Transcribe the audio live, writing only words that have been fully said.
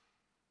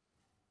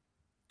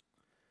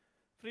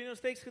Vriende,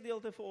 ons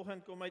teksgedeelte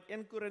vanoggend kom uit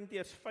 1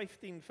 Korintiërs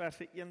 15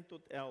 verse 1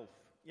 tot 11.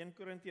 1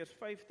 Korintiërs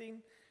 15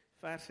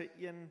 verse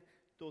 1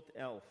 tot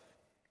 11.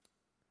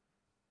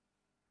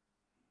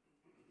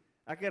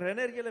 Ek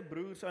herinner julle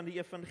broers aan die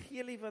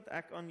evangelie wat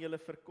ek aan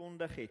julle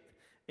verkondig het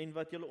en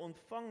wat julle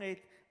ontvang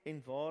het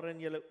en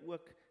waarin julle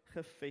ook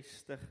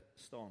gevestig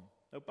staan.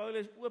 Nou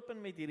Paulus open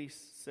met hierdie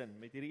sin,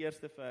 met hierdie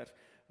eerste vers,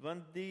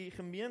 want die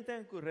gemeente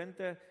in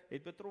Korinthe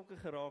het betrokke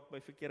geraak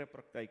by verkeerde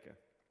praktyke.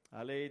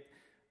 Hulle het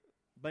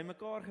by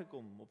mekaar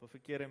gekom op 'n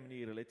verkeerde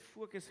manier, hulle het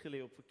fokus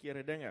gelê op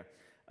verkeerde dinge.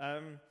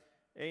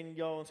 En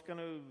ja, ons kan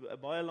nou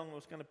baie lank,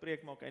 ons kan 'n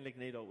preek maak eintlik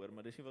net daaroor,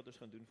 maar dis nie wat ons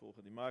gaan doen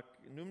volgende nie. Maar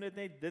ek noem dit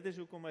net, dit is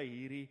hoekom hy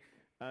hierdie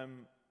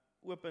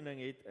opening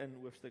het in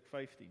hoofstuk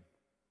 15.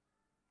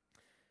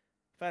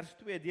 Vers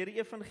 2, deur die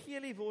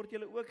evangelie word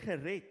julle ook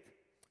gered,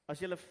 as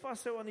julle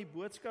vashou aan die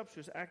boodskap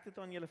soos ek dit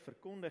aan julle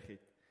verkondig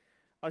het.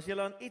 As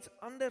julle aan iets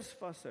anders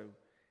vashou,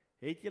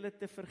 het julle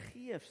te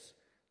vergeefs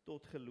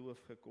tot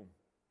geloof gekom.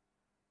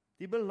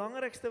 Die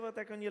belangrikste wat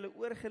ek aan julle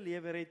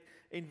oorgelewer het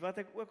en wat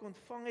ek ook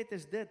ontvang het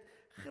is dit: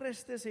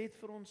 Christus het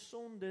vir ons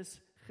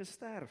sondes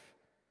gesterf.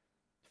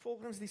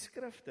 Volgens die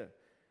Skrifte.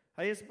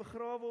 Hy is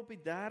begrawe op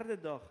die derde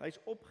dag. Hy is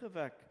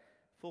opgewek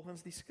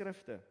volgens die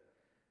Skrifte.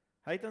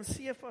 Hy het aan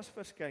Sefas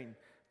verskyn,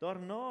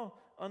 daarna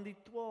aan die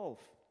 12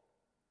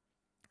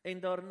 en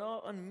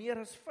daarna aan meer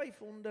as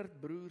 500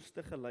 broers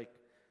tegelyk,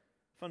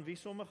 van wie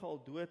sommige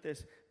al dood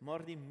is,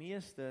 maar die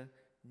meeste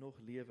nog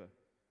lewe.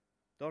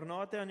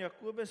 Daarna het hy aan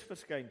Jakobus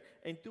verskyn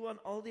en toe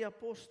aan al die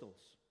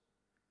apostels.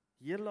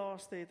 Heel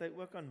laaste het hy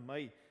ook aan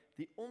my,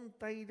 die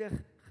ontydig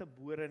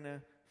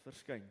geborene,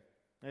 verskyn.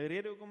 Nou die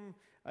rede hoekom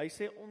hy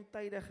sê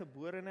ontydig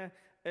geborene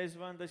is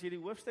want as jy die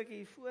hoofstukke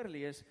hier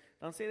voorlees,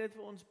 dan sê dit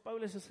vir ons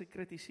Paulus is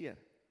gekritiseer.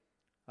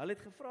 Hulle het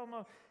gevra,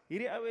 maar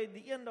hierdie ou het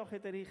die een dag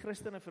het hy die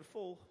Christene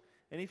vervolg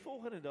en die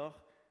volgende dag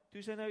toe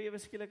is hy nou ewe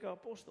skielike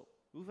apostel.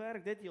 Hoe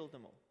werk dit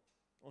heeltemal?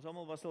 Ons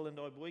almal was al in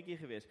daai bootjie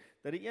gewees.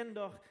 Dat die een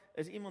dag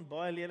is iemand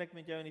baie lelik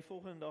met jou en die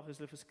volgende dag is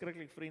hulle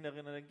verskriklik vriendig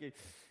en dan dink jy,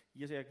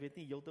 Jesus, ek weet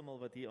nie heeltemal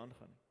wat hier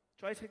aangaan.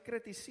 So hy is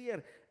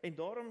gekritiseer en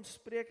daarom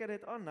spreek hy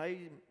dit aan.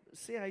 Hy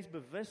sê hy is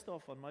bewus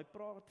daarvan, maar hy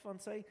praat van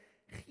sy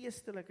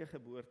geestelike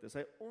geboorte,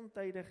 sy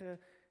ontydige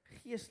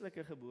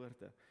geestelike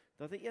geboorte,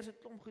 dat hy eers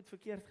 'n klomp goed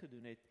verkeerd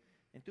gedoen het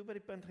en toe by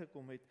die punt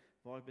gekom het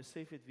waar hy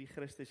besef het wie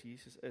Christus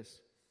Jesus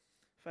is.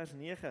 Vers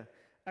 9,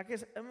 ek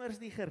is immers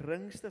die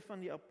geringste van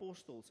die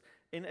apostels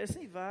en is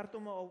nie werd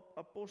om 'n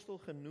apostel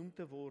genoem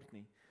te word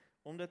nie,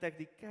 omdat ek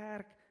die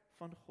kerk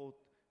van God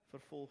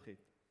vervolg het.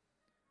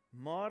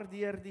 Maar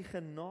deur die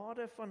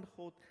genade van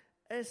God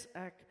is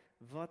ek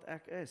wat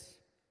ek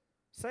is.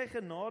 Sy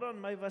genade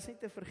aan my was nie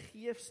te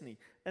vergeefs nie,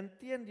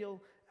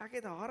 inteendeel, ek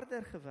het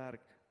harder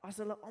gewerk as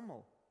hulle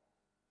almal.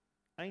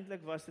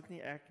 Eintlik was dit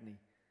nie ek nie,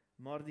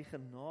 maar die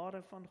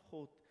genade van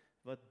God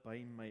wat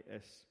by my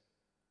is.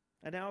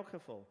 In elk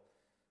geval,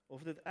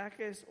 of dit ek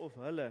is of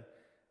hulle,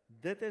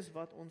 dit is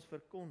wat ons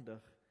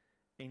verkondig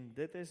en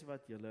dit is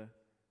wat julle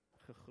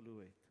geglo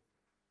het.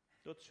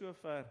 Tot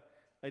sover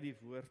uit die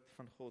woord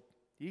van God.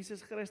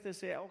 Jesus Christus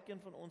sê elkeen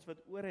van ons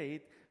wat ore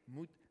het,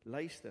 moet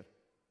luister.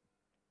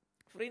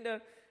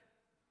 Vriende,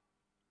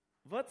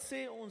 wat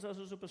sê ons as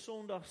ons op 'n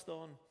Sondag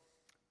staan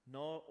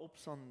na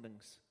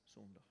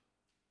opstandingssondag?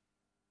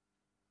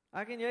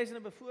 Ek en jy is in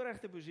 'n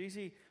bevoorregte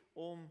posisie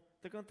om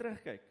te kan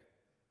terugkyk,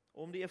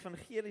 om die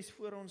evangelies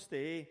voor ons te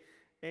hê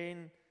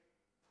en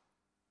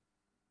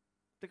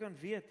te kan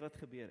weet wat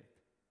gebeur het.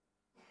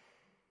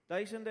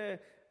 Duisende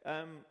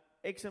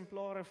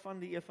eksemplare van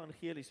die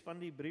evangelies, van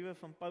die briewe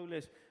van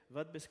Paulus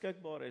wat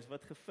beskikbaar is,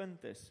 wat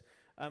gevind is.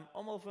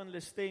 Almal van hulle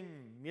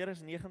stem meer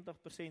as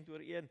 90%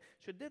 ooreen.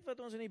 So dit wat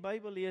ons in die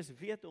Bybel lees,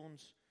 weet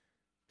ons,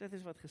 dit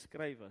is wat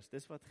geskryf was,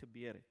 dis wat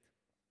gebeur het.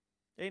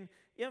 En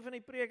een van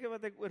die preke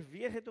wat ek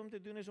oorweeg het om te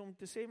doen is om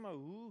te sê, maar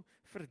hoe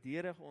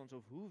verdedig ons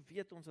of hoe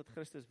weet ons dat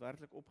Christus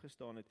werklik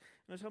opgestaan het?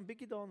 En ons gaan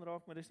bietjie daaraan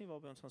raak, maar dis nie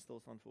waarby ons gaan stil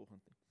staan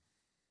volgende nie.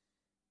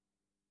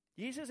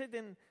 Jesus het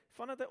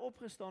vandat hy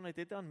opgestaan het,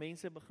 het hy aan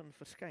mense begin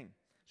verskyn.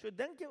 So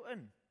dink jou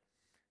in,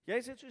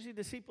 jy sit soos die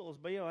disippels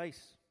by jou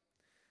huis,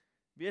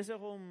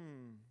 besig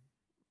om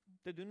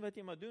te doen wat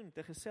jy maar doen,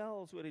 te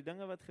gesels oor die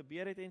dinge wat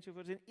gebeur het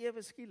ensovoorts, en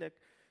ewe skielik,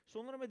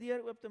 sonder om 'n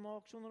deur oop te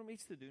maak, sonder om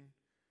iets te doen,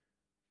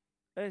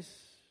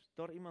 is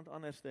daar iemand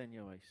anderste in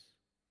jou huis,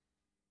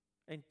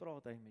 en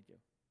praat hy met jou.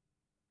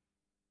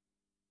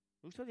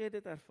 Hoe sal jy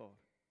dit ervaar?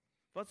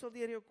 Wat sal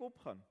deur jou kop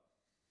gaan?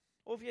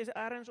 Of jy is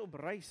ergens op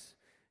reis,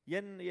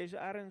 jy is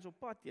ergens op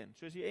pad heen,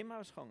 soos die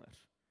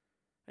Emmausgangers.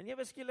 En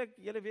jy skielik,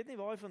 jy weet nie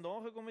waar hy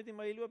vandaan gekom het nie,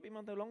 maar jy loop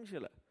iemand nou langs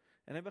julle.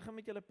 En hy begin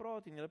met julle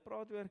praat en julle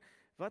praat oor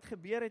wat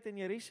gebeur het in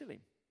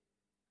Jerusalem.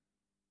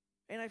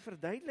 En hy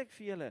verduidelik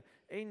vir julle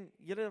en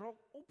julle raak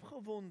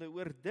opgewonde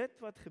oor dit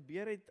wat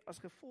gebeur het as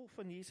gevolg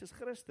van Jesus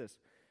Christus.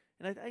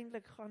 En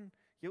uiteindelik gaan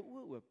jou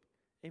oë oop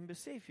en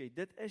besef jy,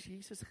 dit is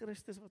Jesus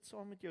Christus wat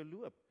saam met jou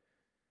loop.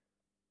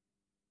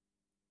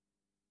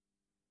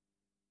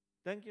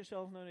 Dink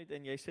jouself nou net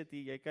en jy sit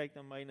hier, jy kyk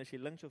na my en as jy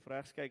links of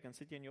regs kyk, dan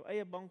sit jy in jou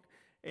eie bank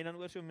en dan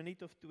oor so 'n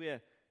minuut of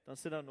 2, dan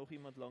sit daar nog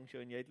iemand langs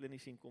jou en jy het hulle nie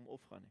sien kom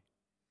of gaan nie.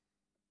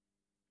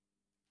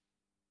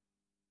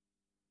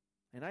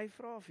 En hy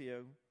vra vir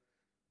jou,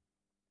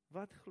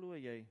 wat glo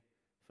jy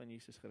van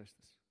Jesus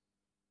Christus?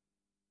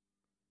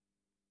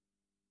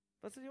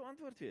 Wat sal jou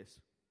antwoord wees?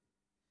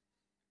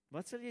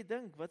 Wat sal jy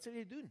dink? Wat sal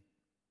jy doen?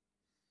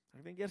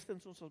 Ek dink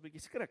eerstens ons sal 'n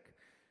bietjie skrik.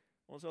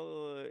 Ons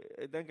sal,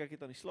 ek dink ek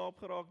het aan die slaap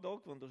geraak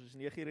dalk, want ons is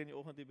 9:00 in die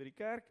oggend hier by die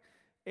kerk,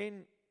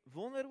 en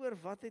wonder oor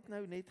wat het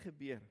nou net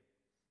gebeur.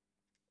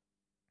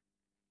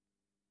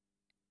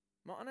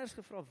 Maar anders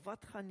gevra,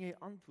 wat gaan jy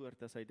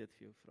antwoord as hy dit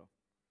vir jou vra?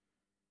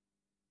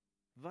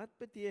 Wat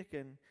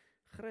beteken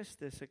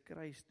Christus se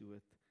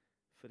kruisdood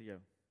vir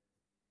jou?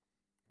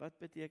 Wat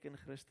beteken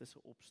Christus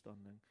se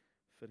opstanding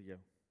vir jou?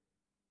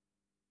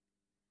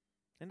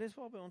 En dis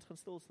waarby ons gaan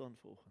stil staan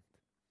vanoggend.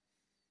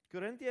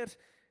 Korintiërs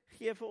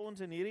gee vir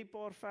ons in hierdie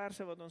paar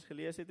verse wat ons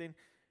gelees het, en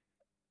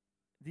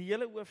die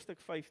hele hoofstuk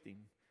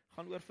 15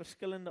 gaan oor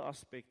verskillende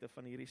aspekte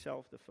van hierdie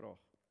selfde vraag.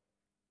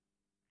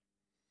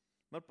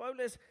 Maar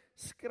Paulus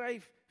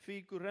skryf vir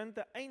die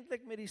Korinte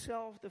eintlik met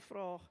dieselfde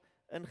vraag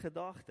in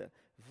gedagte.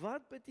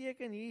 Wat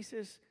beteken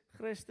Jesus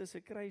Christus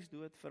se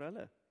kruisdood vir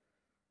hulle?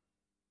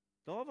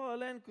 Daar waar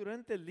hulle in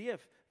Korinte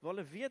leef, waar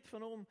hulle weet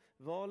van hom,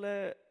 waar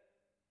hulle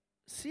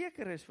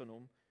seker is van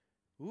hom,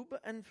 hoe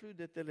beïnvloed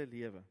dit hulle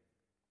lewe?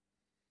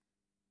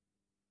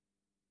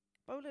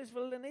 Paulus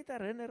wil hulle net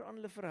herinner aan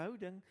hulle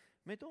verhouding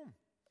met hom.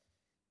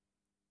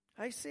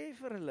 Hy sê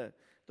vir hulle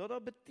dat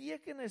daar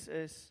betekenis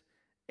is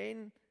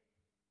en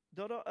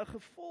dat daar 'n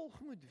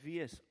gevolg moet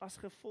wees as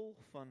gevolg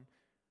van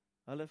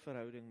hulle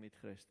verhouding met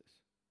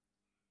Christus.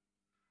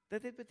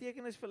 Dit het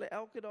betekenis vir hulle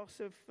elke dag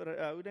se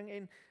verhouding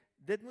en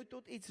dit moet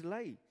tot iets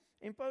lei.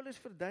 En Paulus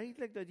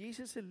verduidelik dat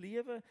Jesus se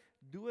lewe,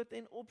 dood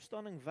en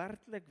opstanding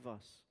werklik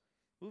was.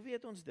 Hoe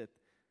weet ons dit?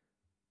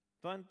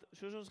 Want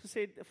soos ons gesê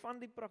het, van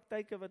die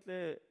praktyke wat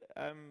hulle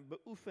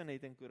beoefen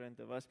het in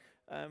Korinte was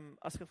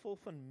as gevolg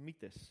van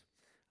mites.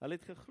 Hulle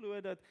het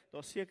geglo dat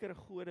daar sekere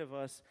gode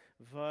was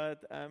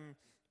wat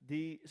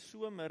die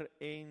somer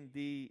en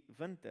die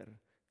winter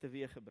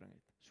teweeggebring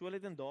het. So hulle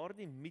het in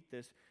daardie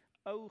mites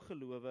ou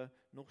gelowe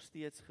nog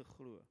steeds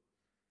geglo.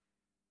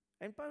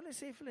 En Paulus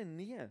sê vir hulle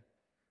nee,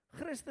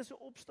 Christus se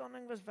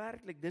opstanding was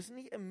werklik, dis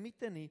nie 'n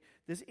mite nie,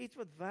 dis iets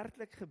wat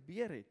werklik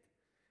gebeur het.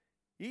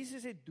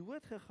 Jesus het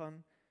dood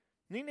gegaan,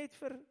 nie net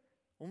vir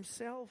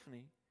homself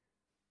nie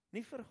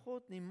vir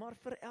God nie, maar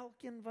vir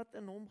elkeen wat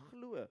in hom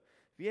glo.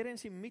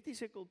 Weereens die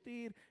mitiese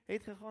kultuur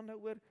het gegaan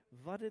daaroor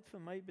wat dit vir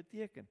my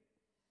beteken.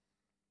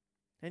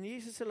 En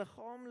Jesus se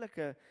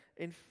liggaamlike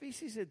en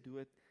fisiese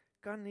dood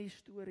kan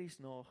histories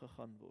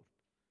nagegaan word.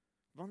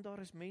 Want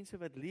daar is mense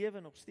wat lewe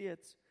nog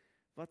steeds,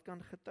 wat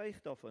kan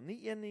getuig daarvan.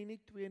 Nie een nie,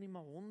 nie twee nie,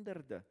 maar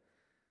honderde.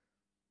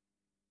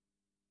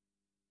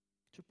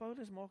 So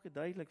Paulus maak dit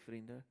duidelik,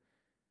 vriende,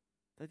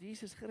 dat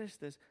Jesus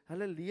Christus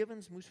hulle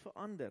lewens moes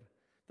verander.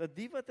 Dat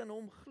die wat in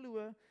hom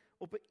glo,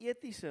 op 'n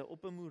etiese,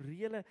 op 'n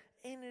morele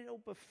en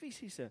op 'n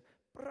fisiese,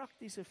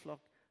 praktiese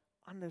vlak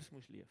anders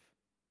moes leef.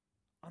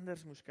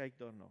 Anders moes kyk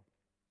daarna.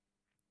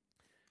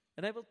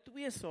 En hy wil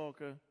 2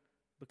 sake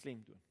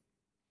beklemtoon.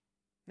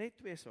 Net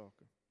 2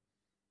 sake.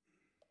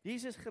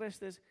 Jesus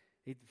Christus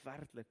het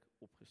werklik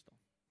opgestaan.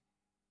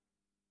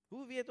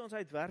 Hoe weet ons hy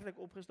het werklik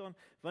opgestaan?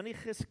 Want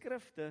die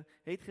Skrifte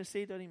het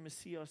gesê dat die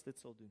Messias dit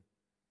sal doen.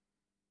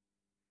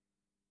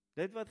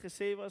 Dit wat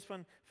gesê was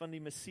van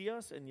die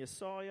Messias in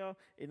Jesaja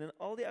en in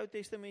al die Ou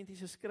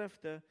Testamentiese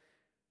skrifte,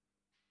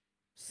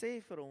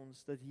 sê vir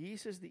ons dat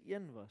Jesus die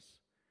een was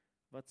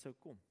wat sou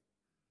kom.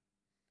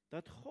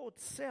 Dat God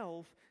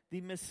self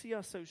die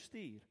Messias sou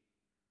stuur.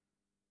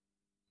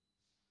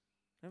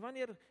 En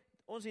wanneer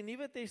ons die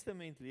Nuwe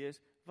Testament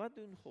lees, wat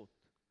doen God?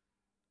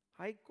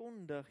 Hy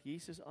kondig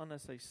Jesus aan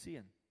as sy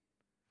seun.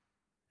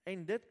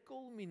 En dit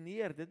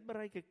kulmineer, dit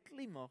bereik 'n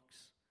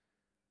klimaks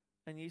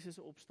in Jesus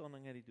se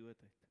opstanding uit die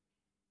dood uit.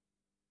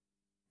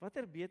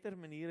 Watter beter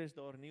manier is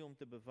daar nie om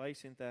te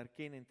bewys en te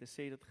erken en te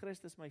sê dat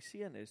Christus my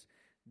seun is,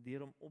 deur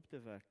hom op te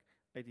wek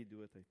uit die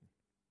dood uit nie.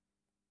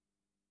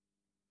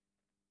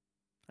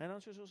 En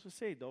dan soos ons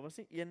gesê, daar was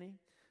nie een nie,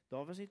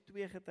 daar was nie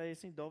 2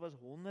 getuies nie, daar was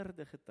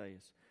honderde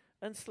getuies,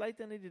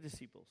 insluitende die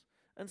disippels,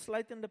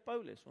 insluitende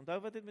Paulus. Onthou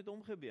wat het met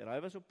hom gebeur? Hy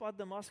was op pad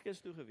Damaskus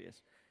toe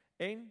gewees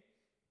en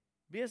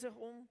besig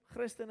om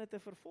Christene te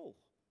vervolg.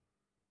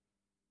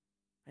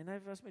 En hy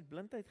was met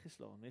blindheid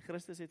geslaan. En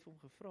Christus het vir hom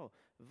gevra,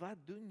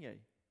 wat doen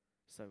jy,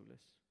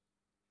 Saulus?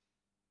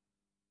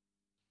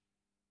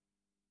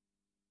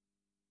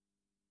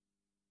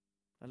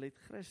 Hulle het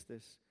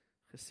Christus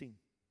gesien.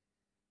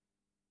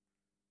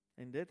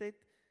 En dit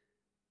het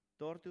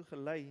daartoe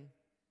gelei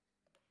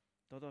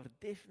dat daar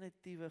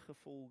definitiewe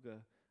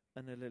gevolge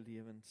in hulle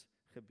lewens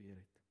gebeur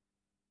het.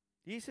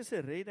 Jesus se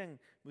redding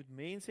moet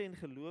mense en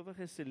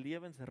gelowiges se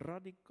lewens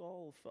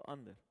radikaal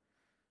verander.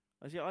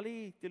 As jy al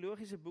die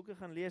teologiese boeke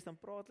gaan lees, dan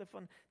praat hulle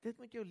van, dit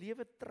moet jou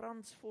lewe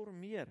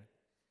transformeer.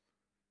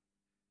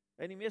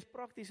 En die mees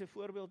praktiese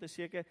voorbeeld is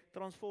seker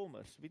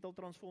Transformers. Wie het al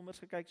Transformers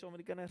gekyk saam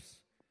met die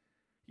kinders?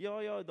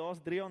 Ja,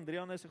 daar's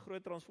Drian is 'n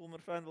groot Transformer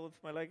fan, wil dit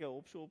vir my lyk, hy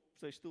hop so op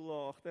sy stoel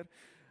daar agter.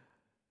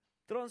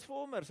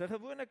 Transformers, 'n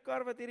gewone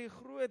kar wat hierdie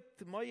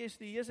groot,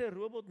 majestueuse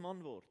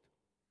robotman word.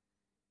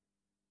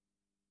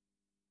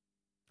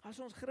 As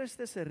ons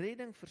Christus se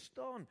redding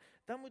verstaan,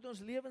 dan moet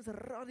ons lewens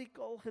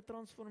radikaal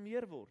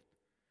getransformeer word.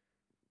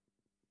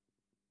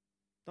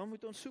 Dan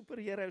moet ons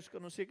superheroes,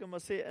 kan ons seker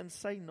maar sê, in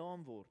sy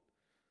naam word.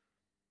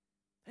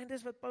 En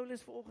dis wat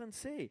Paulus vanoggend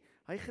sê,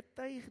 hy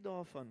getuig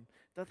daarvan,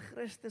 dat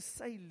Christus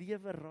sy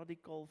lewe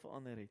radikaal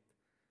verander het.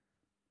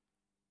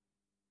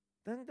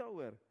 Dink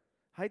daaroor,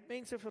 hy het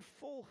mense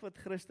vervolg wat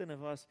Christene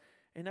was,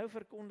 en nou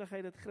verkondig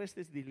hy dat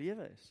Christus die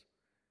lewe is.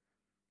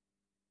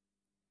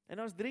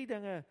 En daar's 3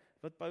 dinge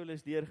wat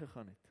Paulus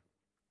deurgegaan het.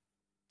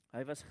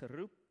 Hy was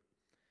geroep,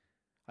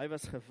 hy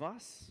was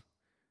gewas,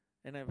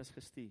 en hy was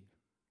gestuur.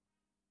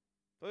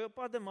 Toe hy op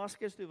pad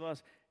Damaskus toe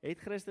was,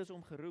 het Christus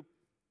hom geroep,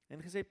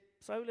 en gesê,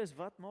 Saulus,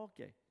 wat maak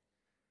jy?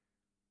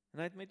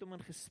 En hy het met hom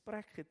in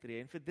gesprek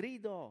getree, en vir 3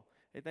 dae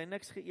het hy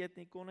niks geëet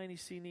nie, kon hy nie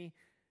sien nie,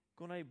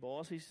 kon hy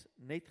basies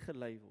net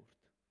gelei word.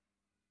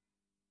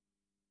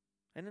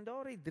 En in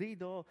daardie 3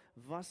 dae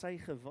was hy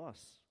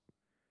gewas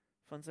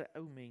van sy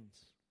ou mens.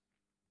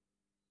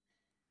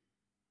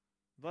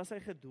 Was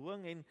hy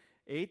gedwing en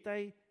het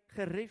hy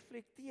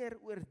gereflekteer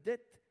oor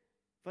dit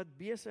wat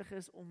besig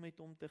is om met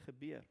hom te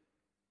gebeur.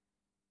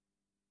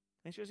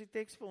 En soos die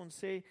teks vir ons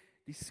sê,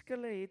 die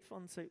skille het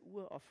van sy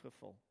oë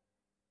afgeval.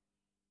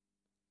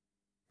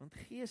 Want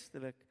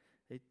geestelik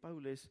het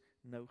Paulus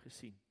nou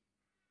gesien.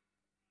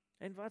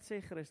 En wat sê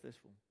Christus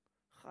vir hom?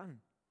 Gaan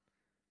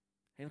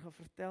en gaan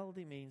vertel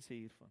die mense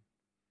hiervan.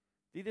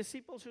 Die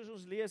disippels, soos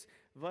ons lees,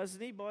 was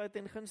nie baie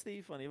ten gunste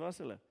hiervan nie, was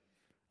hulle.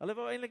 Hulle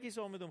wou eintlik nie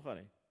saam met hom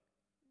gaan nie.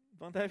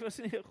 Want hy was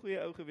nie 'n goeie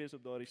ou gewees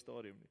op daardie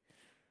stadium nie.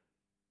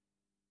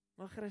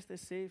 Maar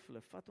Christus sê vir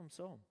hulle, vat hom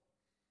saam.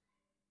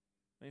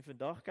 En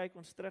vandag kyk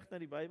ons terug na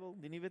die Bybel,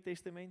 die Nuwe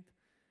Testament,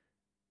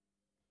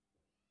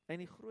 en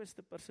die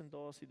grootste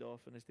persentasie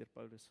daarvan is deur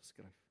Paulus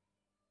geskryf.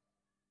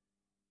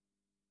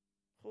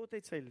 God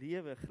het sy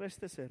lewe,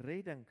 Christus se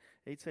redding,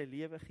 het sy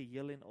lewe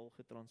geheel en al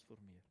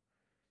getransformeer.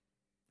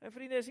 En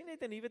vriende, is nie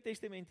net 'n Nuwe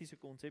Testamentiese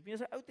konsep nie,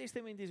 is 'n Ou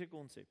Testamentiese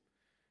konsep.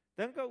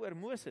 Dink oor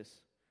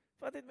Moses.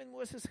 Wat het met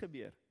Moses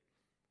gebeur?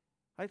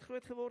 Hy het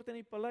groot geword in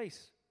die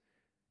paleis.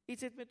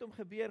 Iets het met hom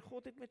gebeur,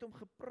 God het met hom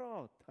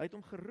gepraat, hy het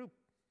hom geroep.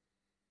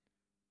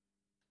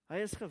 Hy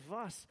is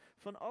gewas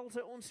van al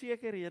sy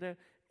onsekerhede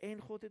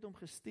en God het hom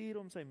gestuur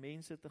om sy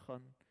mense te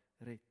gaan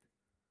red.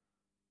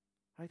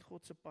 Hy het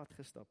God se pad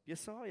gestap.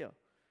 Jesaja,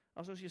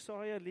 as ons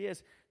Jesaja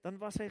lees, dan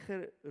was hy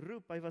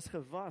geroep, hy was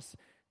gewas.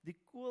 Die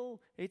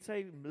kool het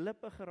sy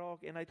lippe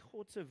geraak en hy het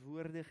God se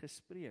woorde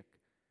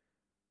gespreek.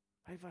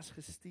 Hy was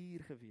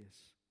gestuur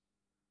gewees.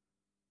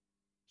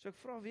 So ek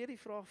vra weer die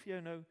vraag vir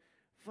jou nou,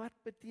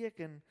 wat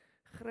beteken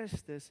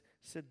Christus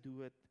se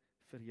dood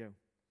vir jou?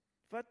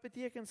 Wat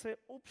beteken sy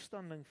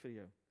opstanding vir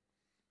jou?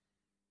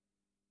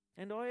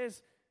 En daar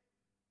is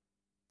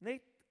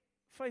net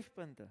 5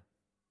 punte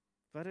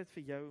wat dit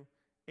vir jou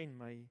en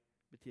my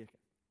beteken.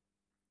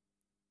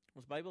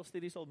 Ons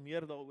Bybelstudie sal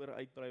meer daaroor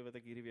uitbrei wat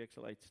ek hierdie week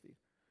sal uitstuur.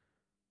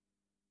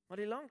 Maar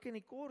die lank en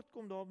die kort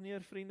kom daarop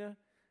neer, vriende,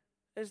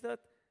 is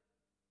dat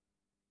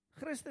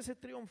Christus se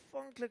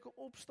triomfanklike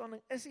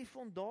opstanding is die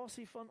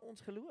fondasie van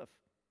ons geloof.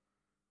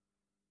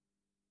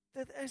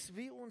 Dit is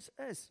wie ons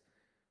is.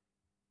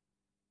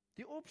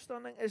 Die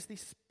opstanding is die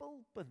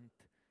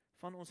spulpunt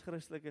van ons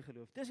Christelike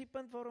geloof. Dis die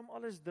punt waarom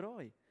alles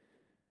draai.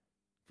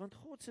 Want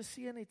God se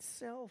seun het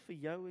self vir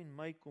jou en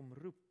my kom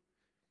roep.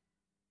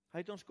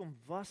 Hy het ons kom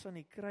was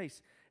aan die kruis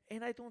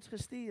en hy het ons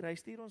gestuur. Hy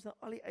stuur ons na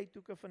al die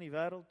uithoeke van die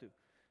wêreld toe.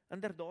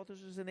 Inderdaad,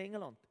 soos in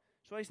Engeland.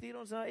 So hy stuur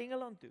ons na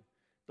Engeland toe.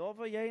 Daar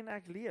waar jy en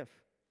ek leef.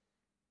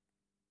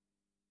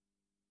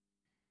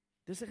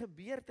 Dis 'n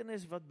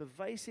gebeurtenis wat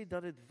bewys het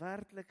dat dit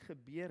werklik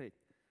gebeur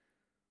het.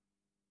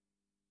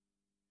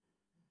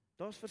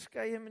 Daar's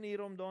verskeie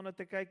maniere om daarna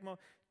te kyk, maar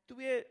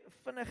 2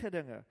 vinnige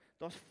dinge.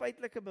 Daar's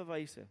feitelike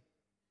bewyse.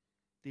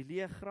 Die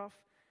leë graf,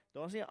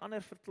 daar's nie 'n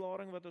ander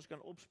verklaring wat ons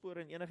kan opspoor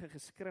in enige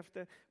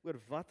geskrifte oor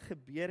wat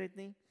gebeur het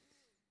nie.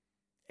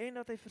 En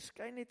dat hy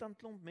verskyn het aan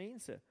klomp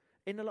mense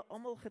en hulle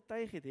almal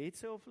getuig het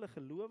sy of hulle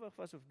gelowig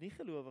was of nie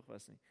gelowig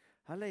was nie.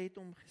 Hulle het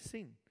hom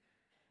gesien.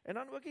 En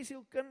dan ook die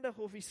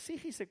sielkundige of die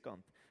psigiese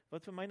kant,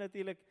 wat vir my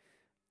natuurlik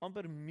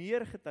amper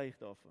meer getuig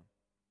daarvan.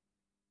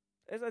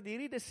 Is dat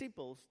hierdie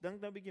disippels,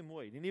 dink nou 'n bietjie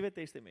mooi, die Nuwe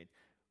Testament,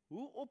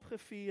 hoe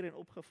opgevuur en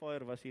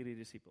opgefire was hierdie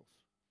disippels?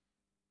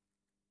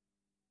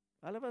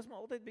 Hulle was maar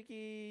altyd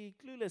bietjie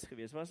clueless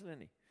geweest, was hulle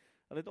nie?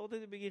 Hulle het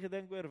altyd 'n bietjie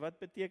gedink oor wat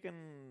beteken,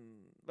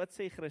 wat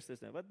sê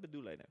Christus nou, wat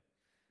bedoel hy nou?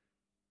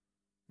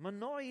 Maar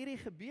na hierdie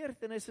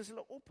gebeurtenis is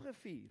hulle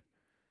opgevuur,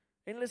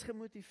 en hulle is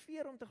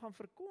gemotiveer om te gaan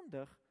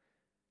verkondig,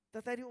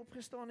 dat hy die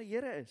opgestane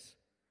Here is.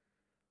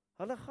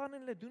 Hulle gaan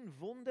en hulle doen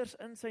wonders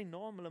in sy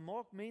naam, hulle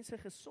maak mense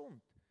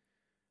gesond.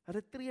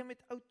 Hulle tree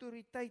met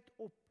autoriteit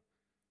op.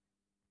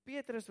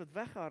 Petrus wat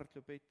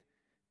weggehardloop het,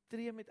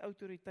 tree met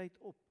autoriteit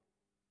op,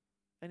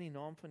 in die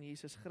naam van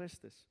Jesus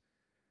Christus.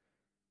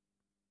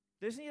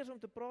 Dis nie eers om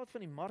te praat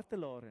van die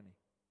martelare nie.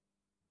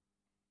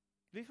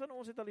 Wie van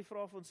ons het al die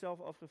vraag van onsself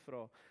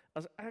afgevra,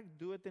 as ek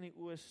dood in die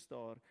oë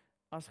staar,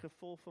 as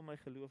gevolg van my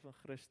geloof in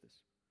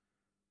Christus?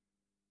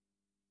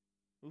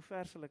 Hoe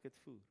ver sal ek dit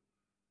voer?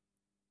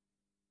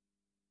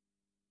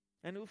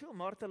 En hoeveel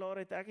martelaar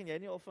het ek en jy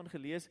nie al van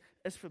gelees,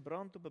 is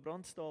verbrand op 'n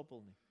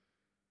brandstapel nie.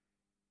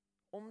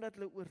 Omdat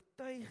hulle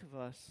oortuig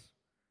was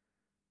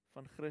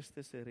van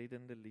Christus se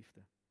reddende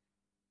liefde.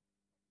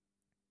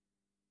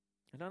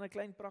 En dan 'n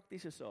klein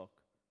praktiese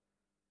saak.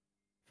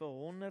 Vir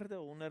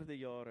honderde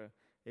jare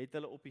het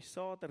hulle op die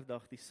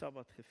Saterdag die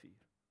Sabbat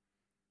gevier.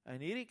 En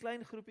hierdie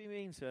klein groepie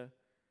mense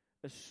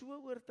is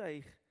so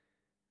oortuig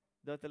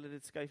dat hulle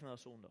dit skuif na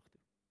Sondag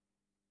toe.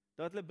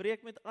 Dat hulle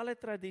breek met alle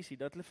tradisie,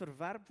 dat hulle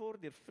verwerp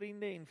word deur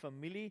vriende en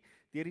familie,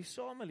 deur die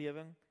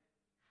samelewing,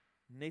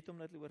 net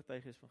omdat hulle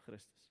oortuig is van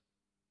Christus.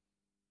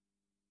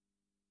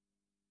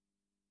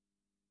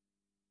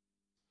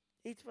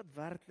 Iets wat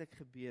werklik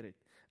gebeur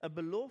het. 'n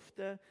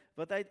belofte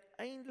wat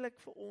uiteindelik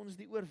vir ons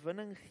die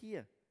oorwinning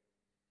gee.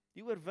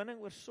 Die oorwinning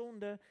oor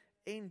sonde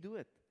en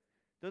dood.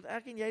 Dat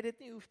ek en jy dit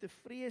nie hoef te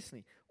vrees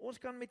nie. Ons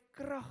kan met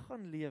krag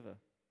gaan lewe.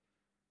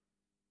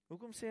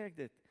 Hoekom sê ek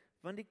dit?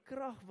 Want die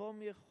krag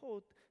waarmee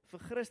God vir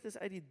Christus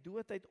uit die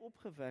dood uit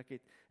opgewek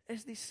het,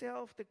 is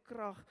dieselfde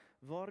krag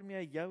waarmee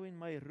hy jou en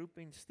my roep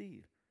en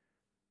stuur.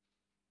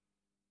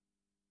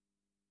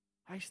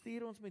 Hy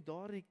stuur ons met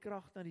daardie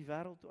krag na die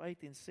wêreld toe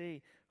uit en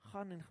sê,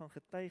 gaan en gaan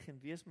getuig en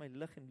wees my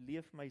lig en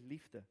leef my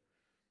liefde.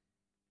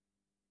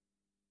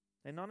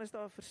 En dan is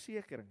daar 'n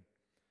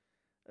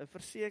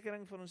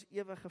versekering van ons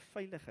ewige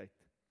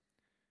veiligheid,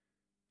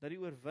 dat die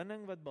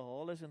oorwinning wat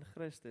behaal is in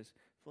Christus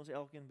vir ons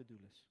elkeen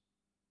bedoel is.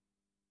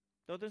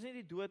 Dat ons nie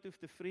die dood hoef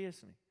te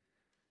vrees nie,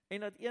 en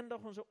dat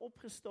eendag ons 'n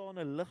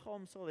opgestane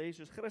liggaam sal hê,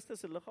 soos Christus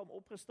se liggaam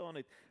opgestaan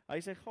het, hy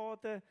sy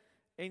gate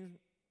en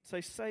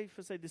sy sy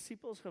vir sy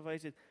disippels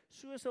gewys het,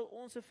 so sal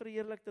ons 'n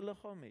verheerlikte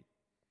liggaam hê,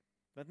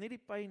 wat nie die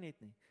pyn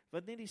het nie,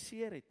 wat nie die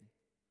seer het nie,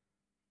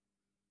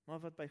 maar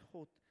wat by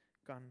God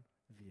kan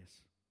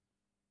wees.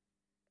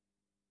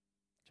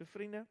 So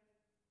vriende,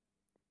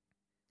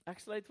 ek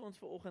sluit vir ons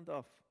vanoggend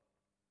af,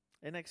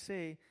 en ek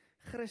sê,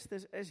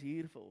 Christus is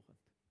hier vanoggend.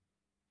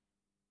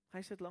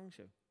 Hy sit langs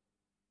jou.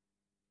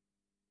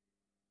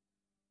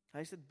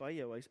 Hy sit by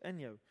jou, hy is in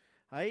jou.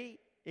 Hy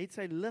het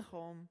sy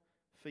liggaam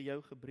vir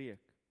jou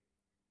gebreek,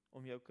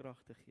 om jou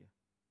krag te gee.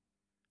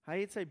 Hy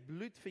het sy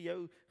bloed vir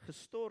jou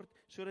gestort,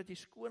 sodat jy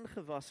skoon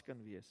gewas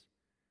kan wees.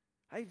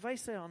 Hy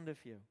wys sy hande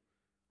vir jou.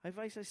 Hy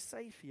wys sy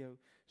sy vir jou,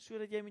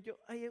 sodat jy met jou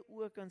eie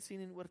oë kan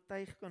sien en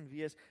oortuig kan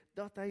wees,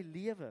 dat hy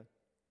lewe.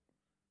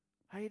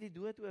 Hy het die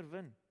dood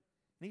oorwin,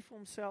 nie vir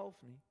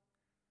homself nie,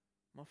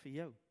 maar vir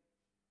jou,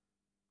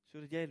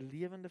 sodat jy 'n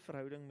lewende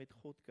verhouding met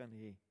God kan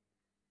hê.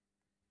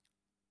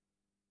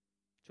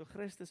 So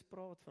Christus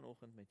praat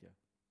vanoggend met jou.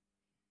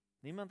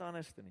 Niemand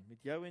anders nie,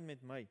 met jou en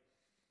met my.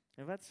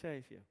 En wat sê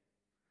hy vir jou?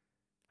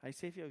 Hy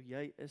sê vir jou,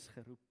 jy is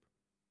geroep.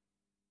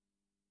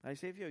 Hy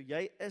sê vir jou,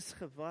 jy is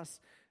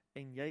gewas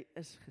en jy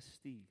is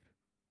gestuur.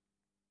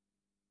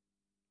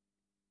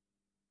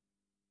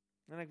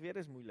 En ek weet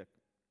dit is moeilik.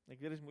 Ek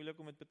weet dit is moeilik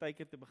om dit baie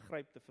keer te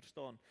begryp, te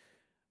verstaan.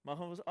 Maar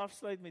gaan ons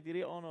afsluit met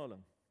hierdie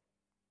aanhaling.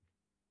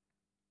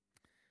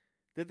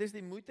 Dit is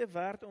die moeite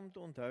werd om te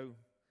onthou,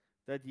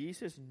 dat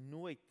Jesus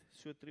nooit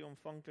so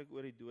triomfantlik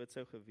oor die dood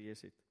sou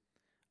gewees het,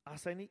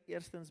 as hy nie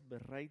eerstens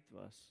bereid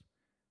was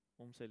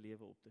om sy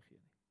lewe op te gee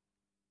nie.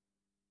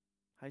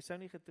 Hy sou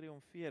nie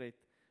getriomfeer het,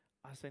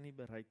 as hy nie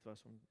bereid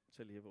was om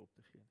sy lewe op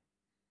te gee nie.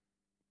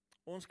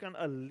 Ons kan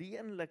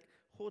alleenlik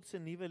God se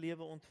nuwe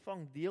lewe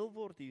ontvang, deel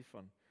word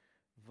hiervan,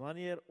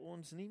 wanneer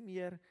ons nie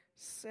meer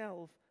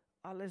self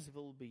alles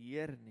wil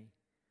beheer nie,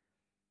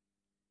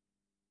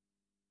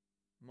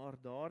 maar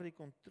daardie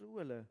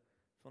kontrole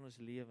van ons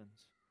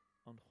lewens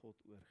aan God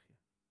oorgee.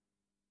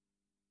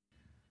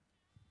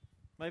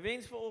 My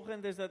wens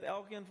vanoggend is dat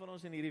elkeen van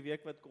ons in hierdie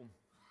week wat kom,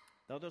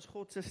 dat ons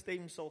God se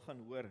stem sal gaan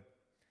hoor,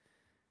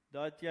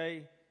 dat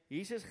jy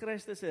Jesus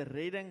Christus se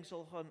redding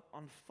sal gaan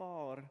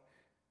aanvaar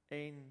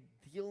en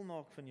deel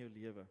maak van jou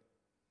lewe.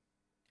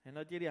 En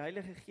dat jy die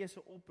Heilige Gees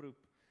se oproep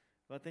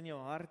wat in jou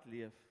hart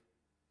leef,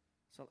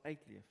 sal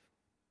uitleef.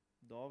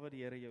 Daar waar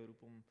die Here jou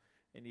roep om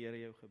en die Here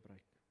jou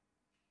gebruik.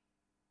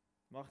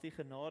 Mag die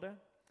genade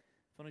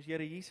van ons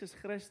Here Jesus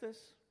Christus,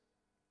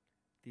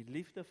 die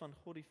liefde van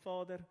God die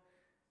Vader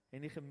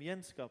en die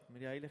gemeenskap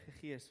met die Heilige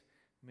Gees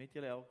met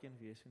julle elkeen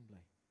wees en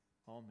bly.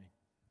 Amen.